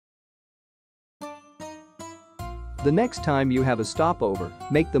The next time you have a stopover,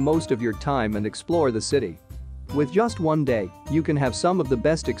 make the most of your time and explore the city. With just one day, you can have some of the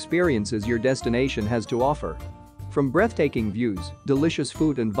best experiences your destination has to offer. From breathtaking views, delicious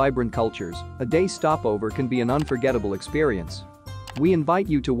food and vibrant cultures, a day stopover can be an unforgettable experience. We invite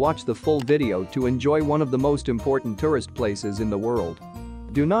you to watch the full video to enjoy one of the most important tourist places in the world.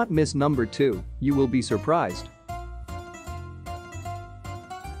 Do not miss number 2, you will be surprised.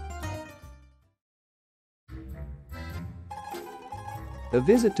 A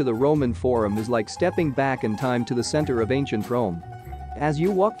visit to the Roman Forum is like stepping back in time to the center of ancient Rome. As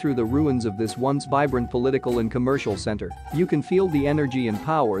you walk through the ruins of this once vibrant political and commercial center, you can feel the energy and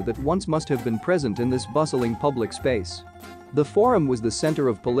power that once must have been present in this bustling public space. The Forum was the center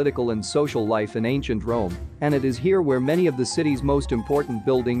of political and social life in ancient Rome, and it is here where many of the city's most important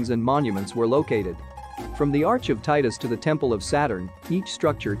buildings and monuments were located. From the Arch of Titus to the Temple of Saturn, each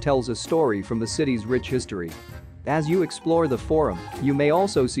structure tells a story from the city's rich history. As you explore the Forum, you may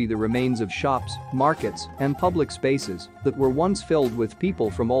also see the remains of shops, markets, and public spaces that were once filled with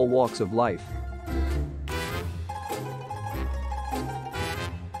people from all walks of life.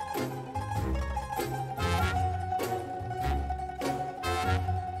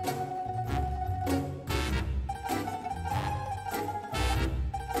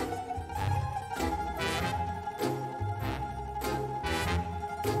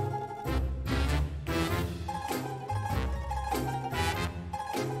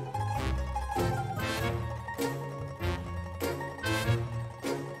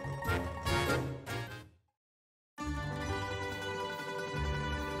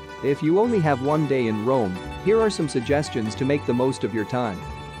 If you only have one day in Rome, here are some suggestions to make the most of your time.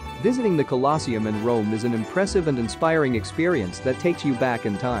 Visiting the Colosseum in Rome is an impressive and inspiring experience that takes you back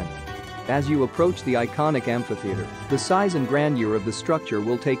in time. As you approach the iconic amphitheater, the size and grandeur of the structure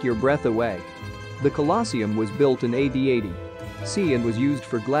will take your breath away. The Colosseum was built in AD 80 and was used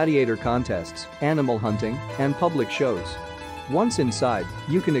for gladiator contests, animal hunting, and public shows. Once inside,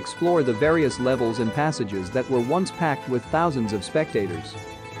 you can explore the various levels and passages that were once packed with thousands of spectators.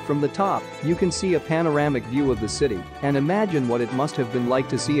 From the top, you can see a panoramic view of the city and imagine what it must have been like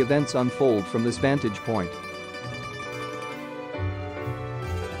to see events unfold from this vantage point.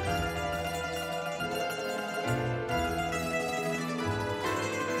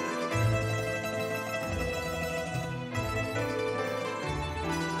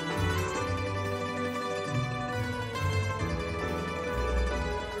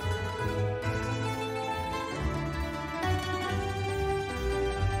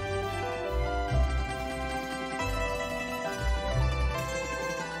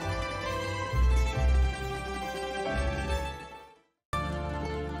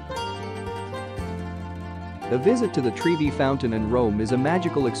 A visit to the Trevi Fountain in Rome is a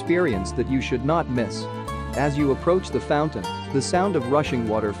magical experience that you should not miss. As you approach the fountain, the sound of rushing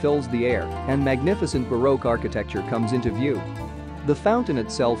water fills the air and magnificent Baroque architecture comes into view. The fountain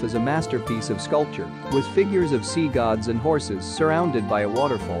itself is a masterpiece of sculpture, with figures of sea gods and horses surrounded by a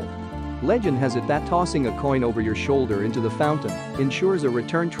waterfall. Legend has it that tossing a coin over your shoulder into the fountain ensures a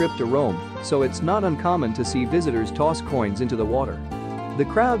return trip to Rome, so it's not uncommon to see visitors toss coins into the water. The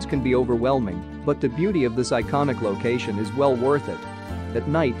crowds can be overwhelming, but the beauty of this iconic location is well worth it. At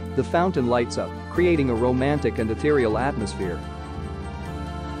night, the fountain lights up, creating a romantic and ethereal atmosphere.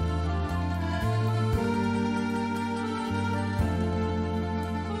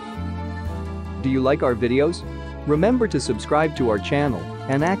 Do you like our videos? Remember to subscribe to our channel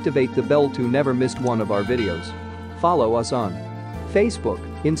and activate the bell to never miss one of our videos. Follow us on Facebook,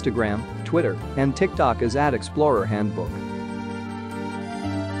 Instagram, Twitter, and TikTok as @explorerhandbook.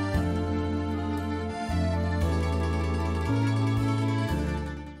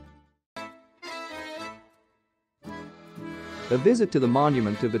 A visit to the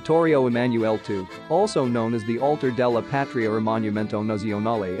monument to Vittorio Emanuele II, also known as the Altar della Patria or Monumento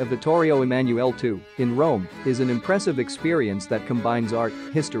Nazionale of Vittorio Emanuele II, in Rome, is an impressive experience that combines art,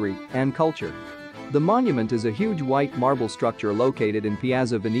 history, and culture. The monument is a huge white marble structure located in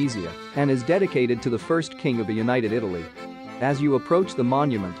Piazza Venezia and is dedicated to the first king of a united Italy. As you approach the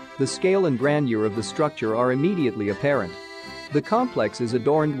monument, the scale and grandeur of the structure are immediately apparent. The complex is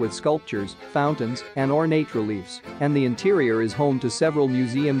adorned with sculptures, fountains, and ornate reliefs, and the interior is home to several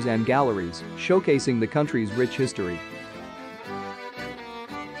museums and galleries, showcasing the country's rich history.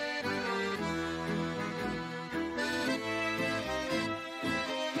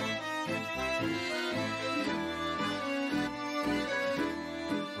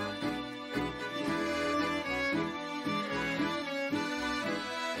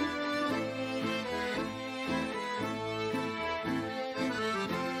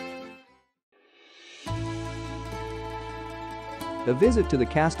 A visit to the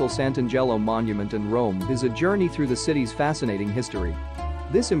Castel Sant'Angelo monument in Rome is a journey through the city's fascinating history.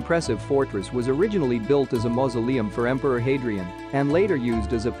 This impressive fortress was originally built as a mausoleum for Emperor Hadrian and later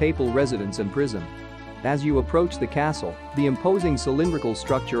used as a papal residence and prison. As you approach the castle, the imposing cylindrical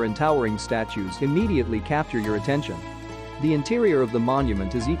structure and towering statues immediately capture your attention. The interior of the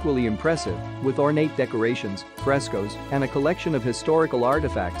monument is equally impressive, with ornate decorations, frescoes, and a collection of historical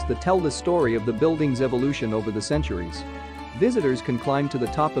artifacts that tell the story of the building's evolution over the centuries. Visitors can climb to the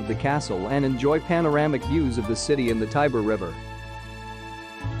top of the castle and enjoy panoramic views of the city and the Tiber River.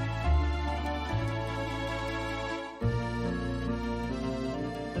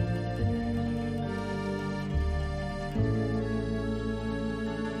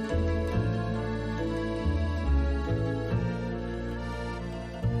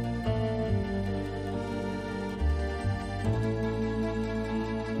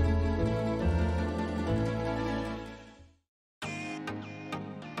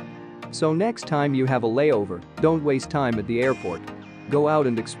 So next time you have a layover, don't waste time at the airport. Go out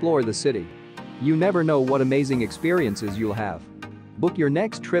and explore the city. You never know what amazing experiences you'll have. Book your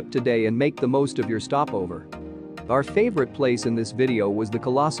next trip today and make the most of your stopover. Our favorite place in this video was the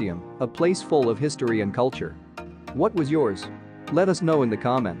Colosseum, a place full of history and culture. What was yours? Let us know in the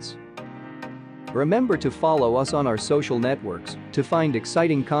comments. Remember to follow us on our social networks to find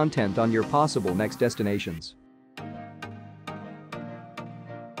exciting content on your possible next destinations.